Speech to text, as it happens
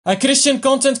A Christian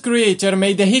content creator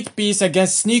made a hit piece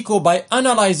against Sneako by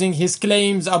analyzing his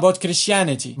claims about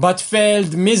Christianity, but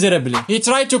failed miserably. He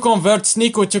tried to convert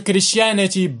Sneako to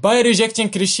Christianity by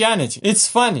rejecting Christianity. It's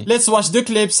funny. Let's watch the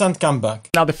clips and come back.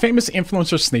 Now, the famous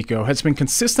influencer Sneako has been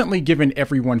consistently giving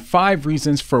everyone 5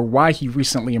 reasons for why he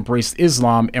recently embraced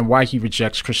Islam and why he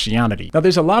rejects Christianity. Now,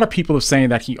 there's a lot of people saying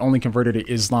that he only converted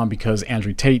to Islam because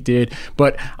Andrew Tate did,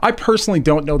 but I personally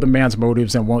don't know the man's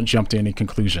motives and won't jump to any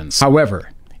conclusions. However,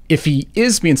 if he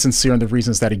is being sincere in the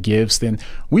reasons that he gives, then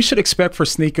we should expect for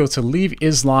Sneako to leave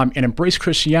Islam and embrace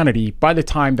Christianity by the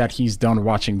time that he's done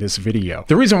watching this video.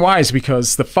 The reason why is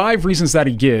because the 5 reasons that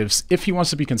he gives, if he wants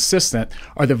to be consistent,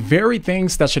 are the very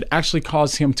things that should actually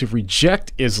cause him to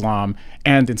reject Islam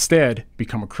and instead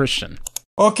become a Christian.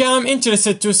 Okay, I'm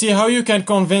interested to see how you can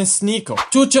convince Sneako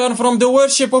to turn from the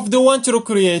worship of the one true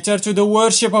creator to the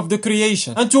worship of the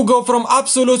creation, and to go from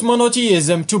absolute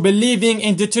monotheism to believing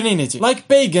in the Trinity, like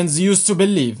pagans used to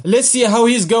believe. Let's see how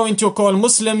he's going to call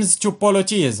Muslims to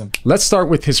polytheism. Let's start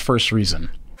with his first reason.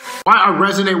 Why I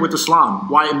resonate with Islam,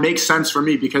 why it makes sense for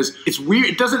me, because it's weird.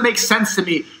 It doesn't make sense to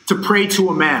me to pray to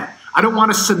a man. I don't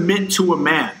want to submit to a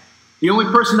man. The only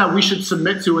person that we should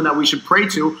submit to and that we should pray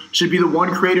to should be the one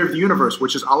creator of the universe,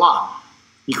 which is Allah.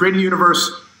 He created the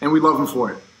universe and we love him for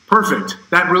it. Perfect.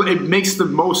 That really, it makes the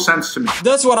most sense to me.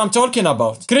 That's what I'm talking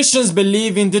about. Christians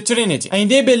believe in the Trinity, and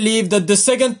they believe that the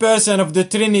second person of the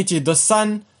Trinity, the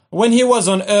Son, when he was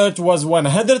on earth, was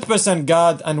 100%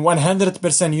 God and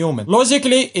 100% human.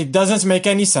 Logically, it doesn't make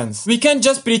any sense. We can't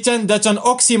just pretend that an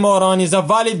oxymoron is a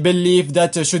valid belief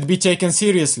that should be taken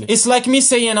seriously. It's like me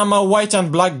saying I'm a white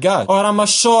and black God, or I'm a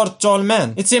short, tall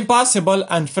man. It's impossible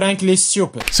and frankly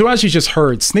stupid. So as you just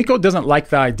heard, Sneako doesn't like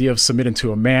the idea of submitting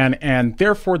to a man and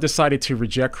therefore decided to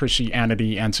reject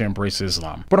Christianity and to embrace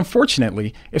Islam. But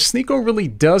unfortunately, if Sneako really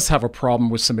does have a problem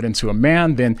with submitting to a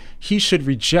man, then he should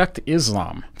reject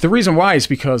Islam. The reason why is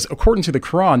because, according to the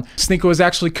Quran, Sneako is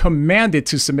actually commanded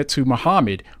to submit to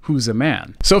Muhammad, who's a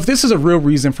man. So if this is a real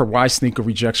reason for why Sneako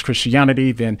rejects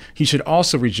Christianity, then he should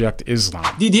also reject Islam.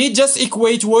 Did he just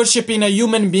equate worshipping a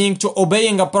human being to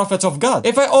obeying a prophet of God?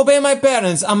 If I obey my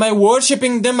parents, am I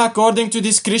worshipping them according to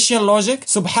this Christian logic?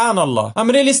 Subhanallah. I'm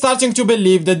really starting to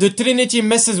believe that the Trinity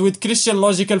messes with Christian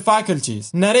logical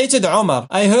faculties. Narrated Umar,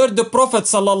 I heard the Prophet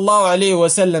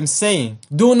ﷺ saying,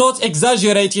 "Do not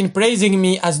exaggerate in praising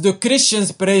me as the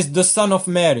Christians praised the Son of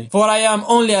Mary, for I am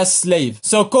only a slave.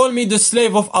 So call me the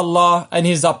slave of Allah and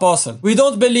his apostle." We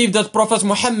don't believe that Prophet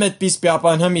Muhammad, peace be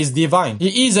upon him, is divine.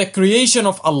 He is a creation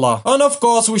of Allah. And of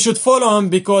course, we should follow him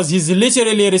because he's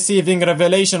literally receiving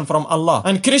revelation from Allah.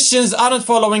 And Christians aren't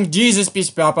following Jesus, peace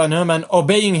be upon him, and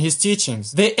obeying his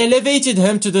teachings. They elevated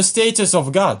him to the status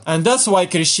of God. And that's why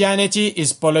Christianity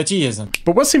is polytheism.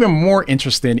 But what's even more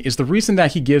interesting is the reason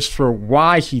that he gives for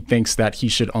why he thinks that he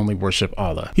should only worship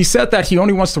Allah. He said that he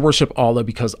only wants to worship Allah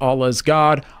because Allah is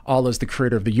God, Allah is the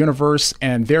creator of the universe,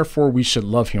 and therefore we should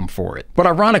love him for it. But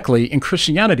ironically, in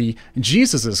Christianity,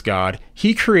 Jesus is God.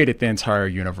 He created the entire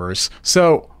universe.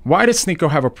 So why does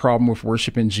Sneako have a problem with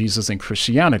worshiping Jesus in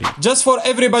Christianity? Just for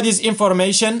everybody's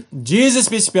information, Jesus,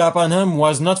 peace be upon him,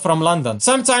 was not from London.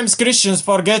 Sometimes Christians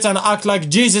forget and act like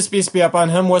Jesus, peace be upon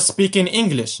him, was speaking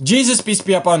English. Jesus, peace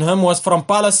be upon him, was from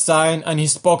Palestine and he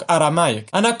spoke Aramaic.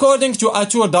 And according to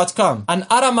Atur.com, an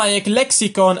Aramaic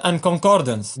lexicon and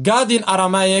concordance, God in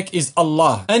Aramaic is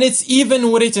Allah. And it's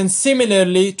even written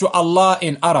similarly to Allah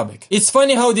in Arabic. It's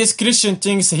funny how this Christian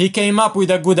thinks he came up with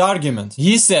a good argument.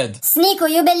 He said, "Sneako,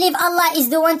 you believe Allah is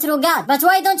the one true God, but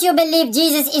why don't you believe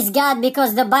Jesus is God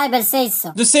because the Bible says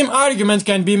so?" The same argument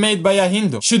can be made by a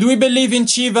Hindu. Should we believe in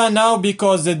Shiva now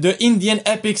because the Indian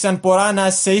epics and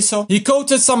Puranas say so? He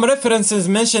quoted some references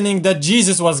mentioning that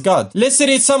Jesus was God. Let's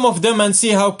read some of them and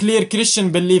see how clear Christian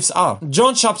beliefs are.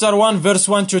 John chapter 1 verse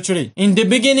 1 to 3. In the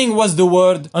beginning was the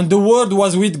Word, and the Word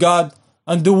was with God,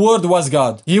 and the Word was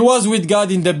God. He was with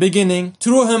God in the beginning.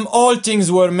 Through him all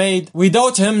things were made.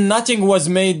 Without him nothing was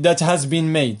made that has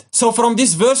been made. So from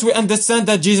this verse we understand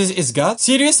that Jesus is God?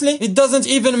 Seriously? It doesn't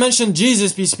even mention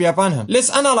Jesus, peace be upon him.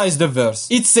 Let's analyze the verse.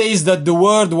 It says that the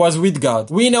Word was with God.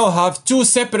 We now have 2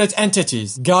 separate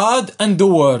entities, God and the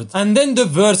Word. And then the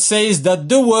verse says that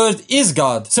the Word is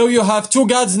God. So you have 2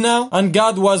 gods now, and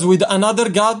God was with another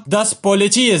God. That's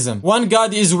polytheism. One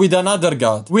God is with another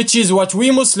God, which is what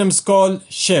we Muslims call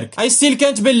shirk. I still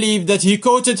can't believe that he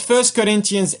quoted 1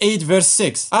 Corinthians 8 verse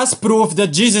 6 as proof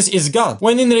that Jesus is God,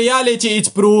 when in reality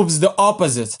it proves the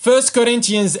opposite. 1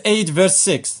 Corinthians 8 verse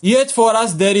 6. Yet for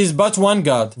us there is but one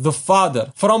God, the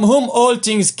Father, from whom all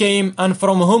things came and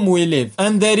from whom we live.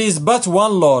 And there is but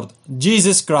one Lord,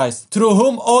 Jesus Christ, through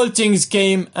whom all things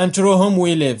came and through whom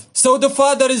we live. So the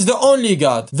Father is the only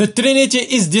God. The Trinity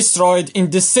is destroyed in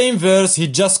the same verse he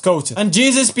just quoted. And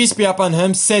Jesus, peace be upon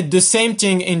him, said the same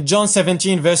thing in John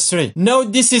 17 verse 3. Now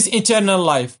this is eternal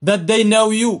life, that they know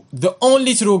you, the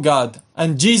only true God,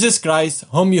 and Jesus Christ,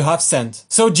 whom you have sent.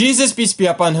 So Jesus, peace be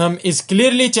upon him, is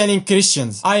clearly telling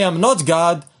Christians, I am not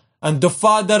God, and the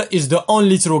Father is the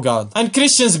only true God. And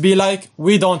Christians be like,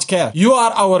 we don't care. You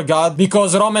are our God,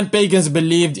 because Roman pagans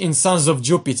believed in sons of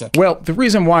Jupiter. Well, the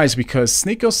reason why is because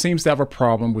Sneako seems to have a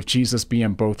problem with Jesus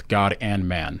being both God and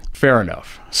man. Fair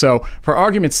enough. So, for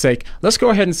argument's sake, let's go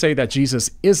ahead and say that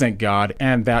Jesus isn't God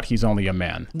and that he's only a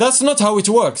man. That's not how it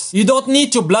works. You don't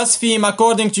need to blaspheme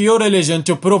according to your religion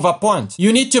to prove a point.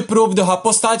 You need to prove the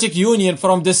hypostatic union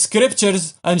from the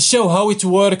scriptures and show how it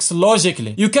works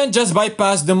logically. You can't just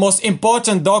bypass the most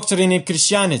important doctrine in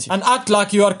Christianity and act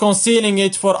like you are concealing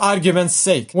it for argument's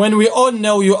sake, when we all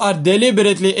know you are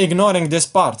deliberately ignoring this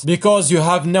part because you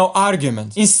have no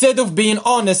argument. Instead of being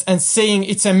honest and saying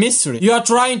it's a mystery, you are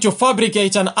trying to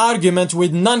fabricate an argument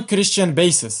with non-Christian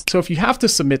basis. So if you have to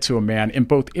submit to a man in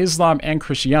both Islam and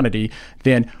Christianity,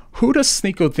 then who does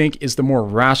Sneako think is the more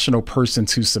rational person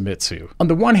to submit to? On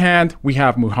the one hand, we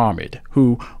have Muhammad,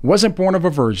 who wasn't born of a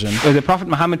virgin. The Prophet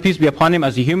Muhammad, peace be upon him,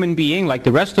 as a human being, like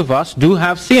the rest of us, do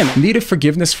have sin. Needed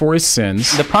forgiveness for his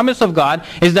sins. The promise of God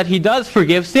is that he does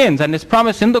forgive sins, and his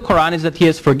promise in the Quran is that he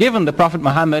has forgiven the Prophet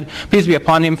Muhammad, peace be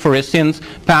upon him, for his sins,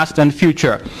 past and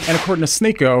future. And according to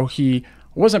Sneako, he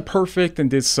wasn't perfect and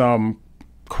did some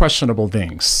questionable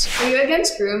things. Are you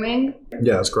against grooming?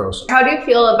 Yeah, it's gross. How do you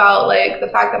feel about the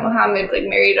fact that Muhammad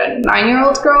married a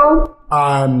 9-year-old girl?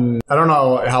 I don't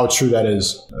know how true that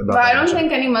is. But I don't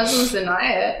think any Muslims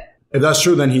deny it. If that's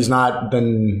true, then he's not.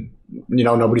 Then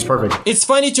nobody's perfect. It's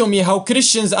funny to me how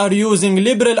Christians are using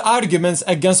liberal arguments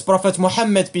against Prophet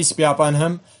Muhammad, peace be upon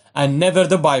him, and never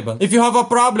the Bible. If you have a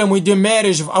problem with the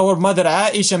marriage of our mother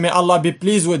Aisha, may Allah be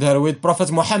pleased with her, with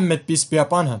Prophet Muhammad, peace be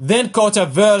upon him, then quote a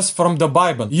verse from the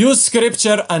Bible. Use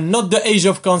scripture and not the age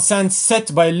of consent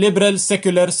set by liberal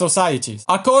secular societies.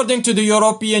 According to the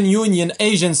European Union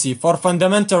Agency for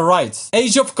Fundamental Rights,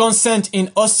 age of consent in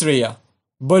Austria,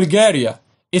 Bulgaria,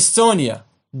 Estonia,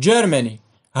 Germany,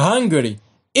 Hungary,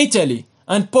 Italy,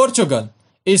 and Portugal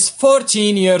is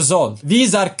 14 years old.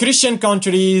 These are Christian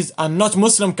countries and not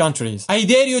Muslim countries. I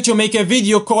dare you to make a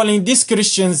video calling these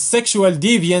Christians sexual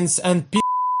deviants and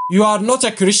You are not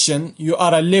a Christian, you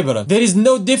are a liberal. There is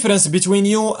no difference between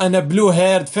you and a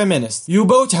blue-haired feminist. You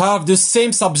both have the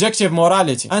same subjective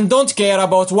morality and don't care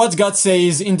about what God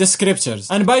says in the scriptures.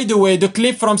 And by the way, the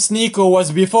clip from Sneako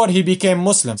was before he became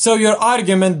Muslim, so your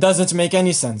argument doesn't make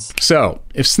any sense. So,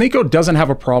 if Sneako doesn't have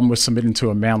a problem with submitting to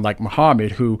a man like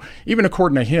Muhammad, who, even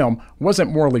according to him,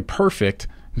 wasn't morally perfect,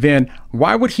 then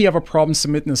why would he have a problem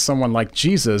submitting to someone like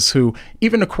Jesus, who,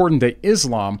 even according to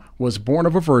Islam, was born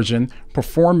of a virgin,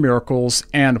 performed miracles,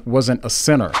 and wasn't a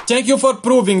sinner? Thank you for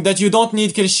proving that you don't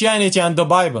need Christianity and the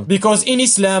Bible, because in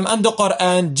Islam and the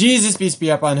Quran, Jesus, peace be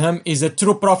upon him, is a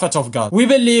true prophet of God. We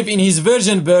believe in his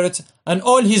virgin birth and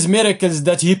all his miracles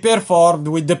that he performed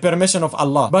with the permission of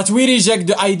Allah. But we reject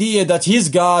the idea that he's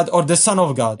God or the Son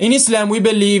of God. In Islam, we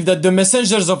believe that the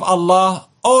messengers of Allah,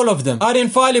 all of them, are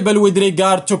infallible with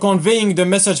regard to conveying the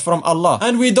message from Allah.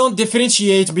 And we don't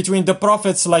differentiate between the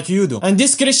prophets like you do. And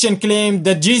this Christian claimed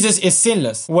that Jesus is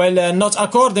sinless. Well, not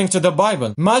according to the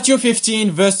Bible. Matthew 15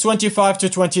 verse 25 to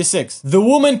 26. The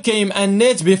woman came and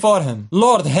knelt before him.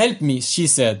 Lord, help me, she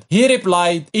said. He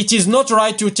replied, it is not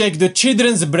right to take the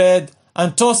children's bread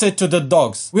and toss it to the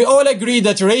dogs. We all agree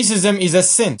that racism is a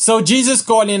sin. So Jesus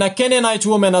calling a Canaanite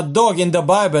woman a dog in the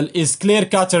Bible is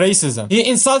clear-cut racism. He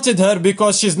insulted her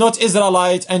because she's not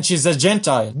Israelite and she's a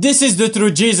Gentile. This is the true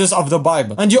Jesus of the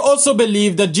Bible. And you also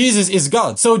believe that Jesus is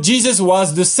God. So Jesus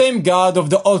was the same God of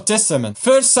the Old Testament.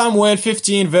 1 Samuel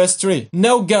 15 verse 3.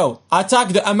 Now go, attack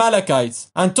the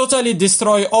Amalekites and totally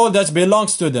destroy all that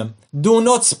belongs to them. Do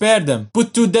not spare them.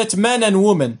 Put to death men and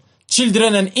women,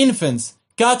 children and infants,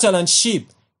 cattle and sheep,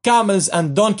 camels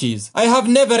and donkeys. I have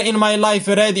never in my life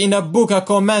read in a book a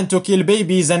command to kill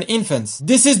babies and infants.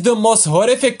 This is the most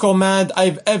horrific command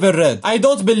I've ever read. I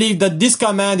don't believe that this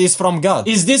command is from God.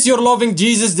 Is this your loving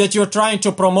Jesus that you're trying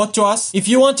to promote to us? If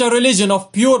you want a religion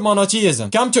of pure monotheism,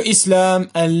 come to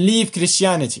Islam and leave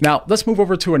Christianity. Now, let's move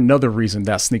over to another reason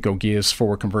that Sneako gives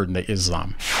for converting to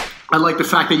Islam. I like the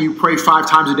fact that you pray 5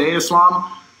 times a day in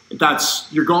Islam.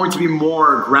 You're going to be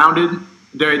more grounded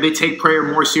They take prayer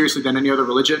more seriously than any other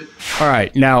religion. All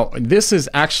right, now this is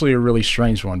actually a really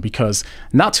strange one because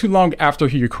not too long after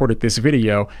he recorded this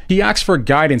video, he asked for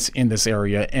guidance in this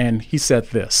area and he said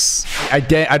this. I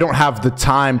don't have the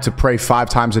time to pray 5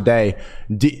 times a day.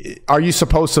 Are you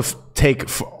supposed to take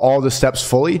all the steps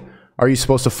fully? Are you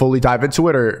supposed to fully dive into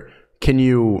it, or can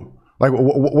you, like,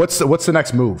 what's the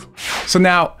next move? So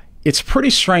now, it's pretty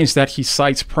strange that he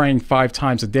cites praying 5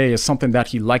 times a day as something that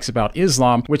he likes about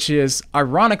Islam, which is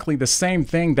ironically the same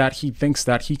thing that he thinks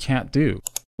that he can't do.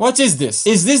 What is this?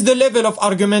 Is this the level of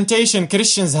argumentation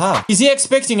Christians have? Is he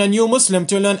expecting a new Muslim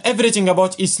to learn everything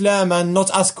about Islam and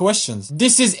not ask questions?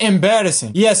 This is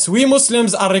embarrassing. Yes, we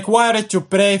Muslims are required to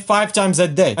pray 5 times a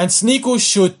day, and Sneako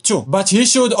should too. But he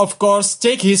should, of course,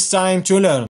 take his time to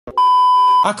learn.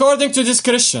 According to this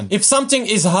Christian, if something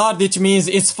is hard, it means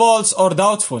it's false or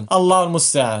doubtful. Allah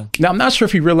al-Musta'an. Now, I'm not sure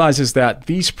if he realizes that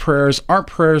these prayers aren't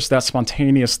prayers that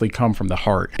spontaneously come from the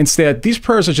heart. Instead, these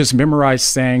prayers are just memorized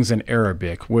sayings in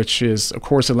Arabic, which is, of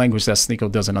course, a language that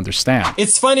Sneako doesn't understand.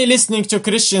 It's funny listening to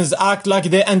Christians act like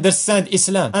they understand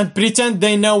Islam and pretend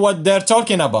they know what they're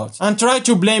talking about, and try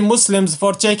to blame Muslims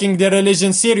for taking their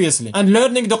religion seriously and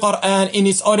learning the Quran in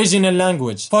its original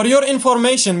language. For your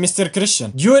information, Mr. Christian,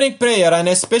 during prayer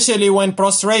and especially when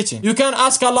prostrating, you can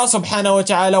ask Allah subhanahu wa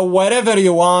ta'ala whatever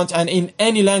you want and in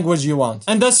any language you want.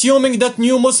 And assuming that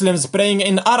new Muslims praying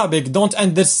in Arabic don't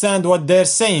understand what they're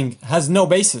saying has no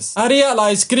basis. I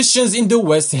realize Christians in the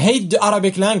West hate the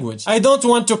Arabic language. I don't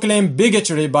want to claim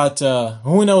bigotry, but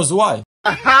who knows why.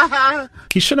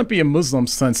 He shouldn't be a Muslim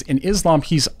since in Islam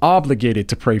he's obligated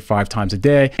to pray 5 times a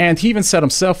day, and he even said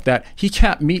himself that he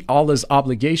can't meet all his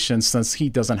obligations since he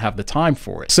doesn't have the time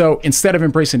for it. So instead of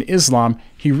embracing Islam,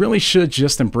 he really should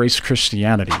just embrace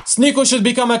Christianity. Sneako should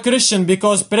become a Christian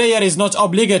because prayer is not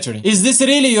obligatory. Is this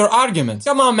really your argument?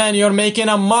 Come on man, you're making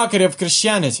a mockery of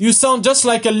Christianity. You sound just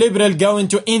like a liberal going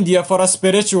to India for a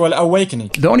spiritual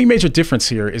awakening. The only major difference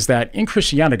here is that in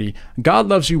Christianity, God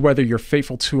loves you whether you're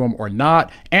faithful to him or not,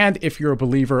 and if you're a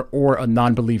believer or a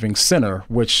non-believing sinner,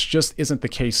 which just isn't the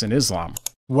case in Islam.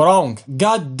 Wrong.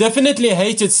 God definitely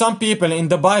hated some people in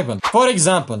the Bible. For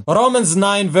example, Romans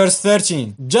 9 verse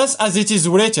 13. Just as it is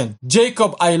written,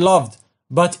 Jacob I loved,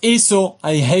 but Esau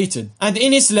I hated. And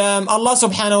in Islam, Allah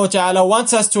subhanahu wa ta'ala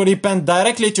wants us to repent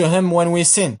directly to him when we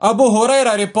sin. Abu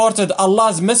Huraira reported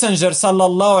Allah's Messenger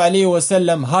sallallahu alayhi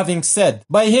wasallam having said,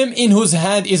 by him in whose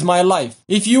hand is my life,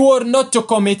 if you were not to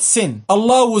commit sin,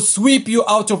 Allah would sweep you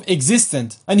out of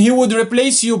existence, and he would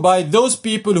replace you by those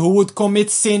people who would commit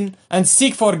sin and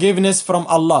seek forgiveness from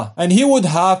Allah, and he would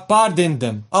have pardoned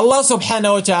them. Allah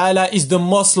subhanahu wa ta'ala is the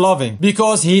most loving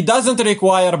because he doesn't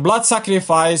require blood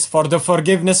sacrifice for the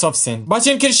forgiveness of sin. But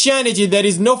in Christianity, there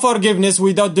is no forgiveness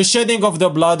without the shedding of the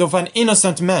blood of an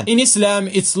innocent man. In Islam,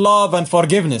 it's love and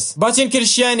forgiveness. But in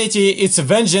Christianity, it's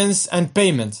vengeance and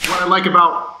payment. What I like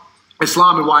about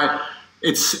Islam and why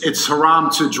it's haram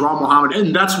to draw Muhammad,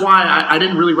 and that's why I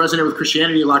didn't really resonate with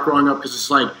Christianity a lot growing up, because it's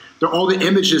like, they're all the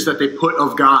images that they put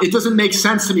of God. It doesn't make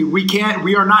sense to me.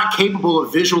 We are not capable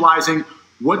of visualizing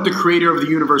what the creator of the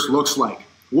universe looks like,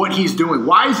 what he's doing.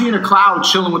 Why is he in a cloud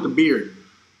chilling with a beard?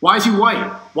 Why is he white?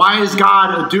 Why is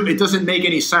God a dude? It doesn't make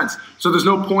any sense. So there's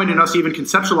no point in us even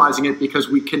conceptualizing it because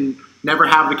we can never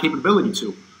have the capability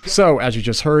to. So, as you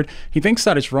just heard, he thinks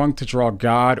that it's wrong to draw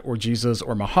God or Jesus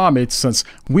or Muhammad since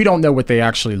we don't know what they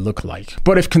actually look like.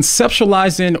 But if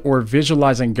conceptualizing or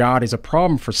visualizing God is a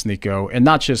problem for Sneako and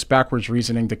not just backwards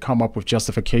reasoning to come up with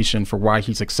justification for why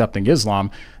he's accepting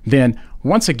Islam, then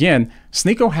once again,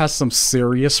 Sneako has some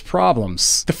serious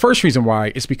problems. The first reason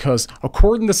why is because,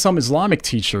 according to some Islamic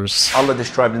teachers, Allah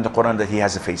described in the Quran that he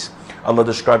has a face. Allah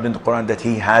described in the Quran that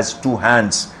he has 2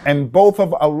 hands. And both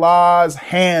of Allah's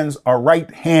hands are right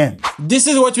hands. This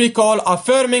is what we call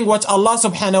affirming what Allah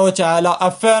subhanahu wa ta'ala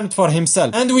affirmed for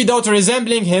himself, and without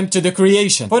resembling him to the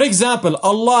creation. For example,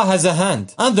 Allah has a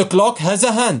hand, and the clock has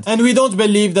a hand. And we don't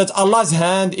believe that Allah's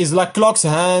hand is like clock's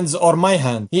hands or my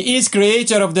hand. He is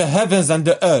creator of the heavens and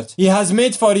the earth. He has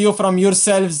made for you from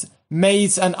yourselves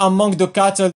mates, and among the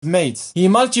cattle mates. He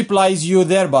multiplies you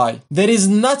thereby. There is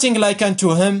nothing like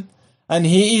unto him, and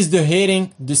he is the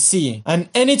hearing, the seeing. And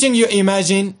anything you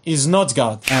imagine is not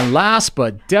God. And last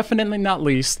but definitely not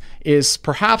least is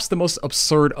perhaps the most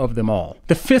absurd of them all.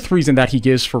 The fifth reason that he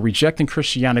gives for rejecting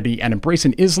Christianity and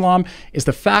embracing Islam is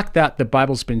the fact that the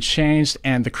Bible's been changed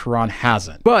and the Quran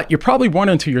hasn't. But you're probably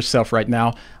wondering to yourself right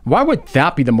now, Why would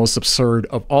that be the most absurd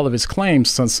of all of his claims,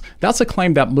 since that's a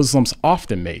claim that Muslims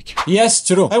often make? Yes,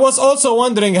 true. I was also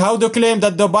wondering how the claim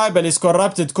that the Bible is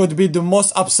corrupted could be the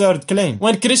most absurd claim,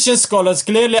 when Christian scholars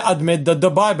clearly admit that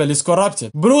the Bible is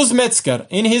corrupted. Bruce Metzger,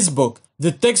 in his book,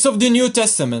 The Text of the New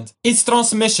Testament, Its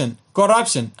Transmission,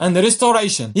 Corruption, and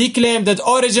Restoration, he claimed that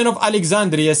Origen of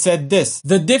Alexandria said this: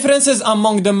 "The differences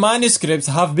among the manuscripts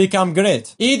have become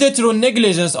great, either through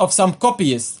negligence of some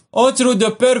copyists, or through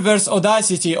the perverse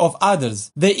audacity of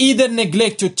others. They either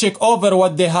neglect to check over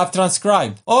what they have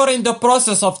transcribed, or in the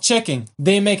process of checking,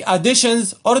 they make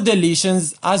additions or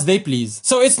deletions as they please."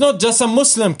 So it's not just a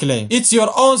Muslim claim, it's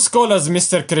your own scholars,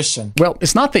 Mr. Christian. Well,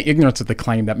 it's not the ignorance of the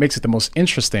claim that makes it the most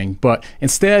interesting, but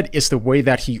instead it's the way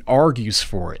that he argues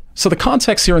for it. So the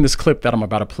context here in this clip that I'm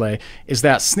about to play is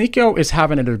that Sneako is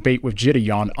having a debate with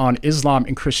Gideon on Islam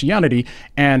and Christianity,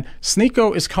 and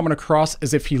Sneako is coming across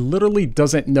as if he literally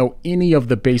doesn't know any of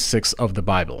the basics of the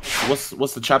Bible.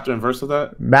 What's the chapter and verse of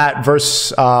that? Matt,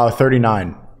 verse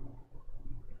 39.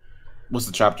 What's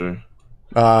the chapter?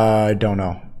 I don't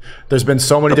know. There's been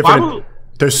so many different.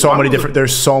 There's so many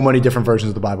different versions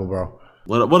of the Bible, bro.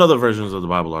 What other versions of the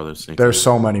Bible are there? Sneako? There's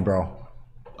so many, bro.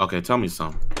 Okay, tell me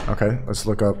some. Okay, let's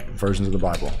look up versions of the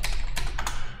Bible.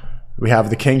 We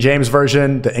have the King James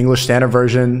Version, the English Standard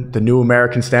Version, the New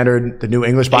American Standard, the New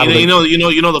English Bible.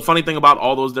 You know the funny thing about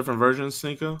all those different versions,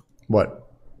 Sneako? What?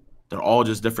 They're all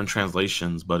just different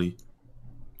translations, buddy.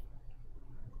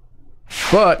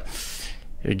 But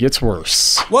it gets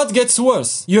worse. What gets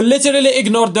worse? You literally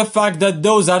ignore the fact that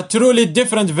those are truly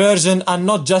different versions and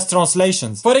not just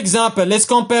translations. For example, let's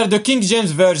compare the King James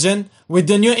Version with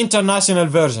the New International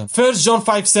Version. 1 John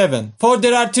 5:7. "For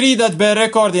there are three that bear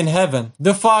record in heaven,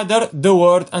 the Father, the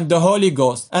Word, and the Holy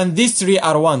Ghost, and these three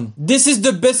are one." This is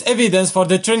the best evidence for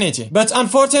the Trinity. But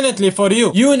unfortunately for you,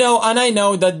 you know and I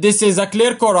know that this is a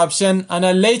clear corruption and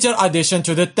a later addition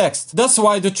to the text. That's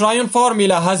why the triune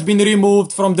formula has been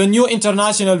removed from the New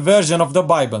International Version of the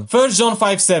Bible. 1 John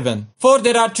 5:7. "For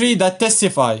there are three that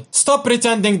testify." Stop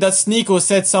pretending that Sneako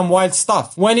said some wild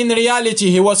stuff, when in reality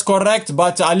he was correct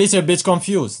but a little bit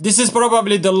confused. This is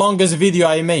probably the longest video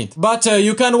I made, but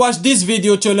you can watch this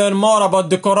video to learn more about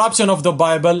the corruption of the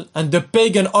Bible and the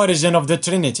pagan origin of the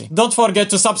Trinity. Don't forget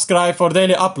to subscribe for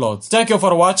daily uploads. Thank you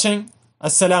for watching.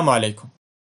 Assalamu alaikum.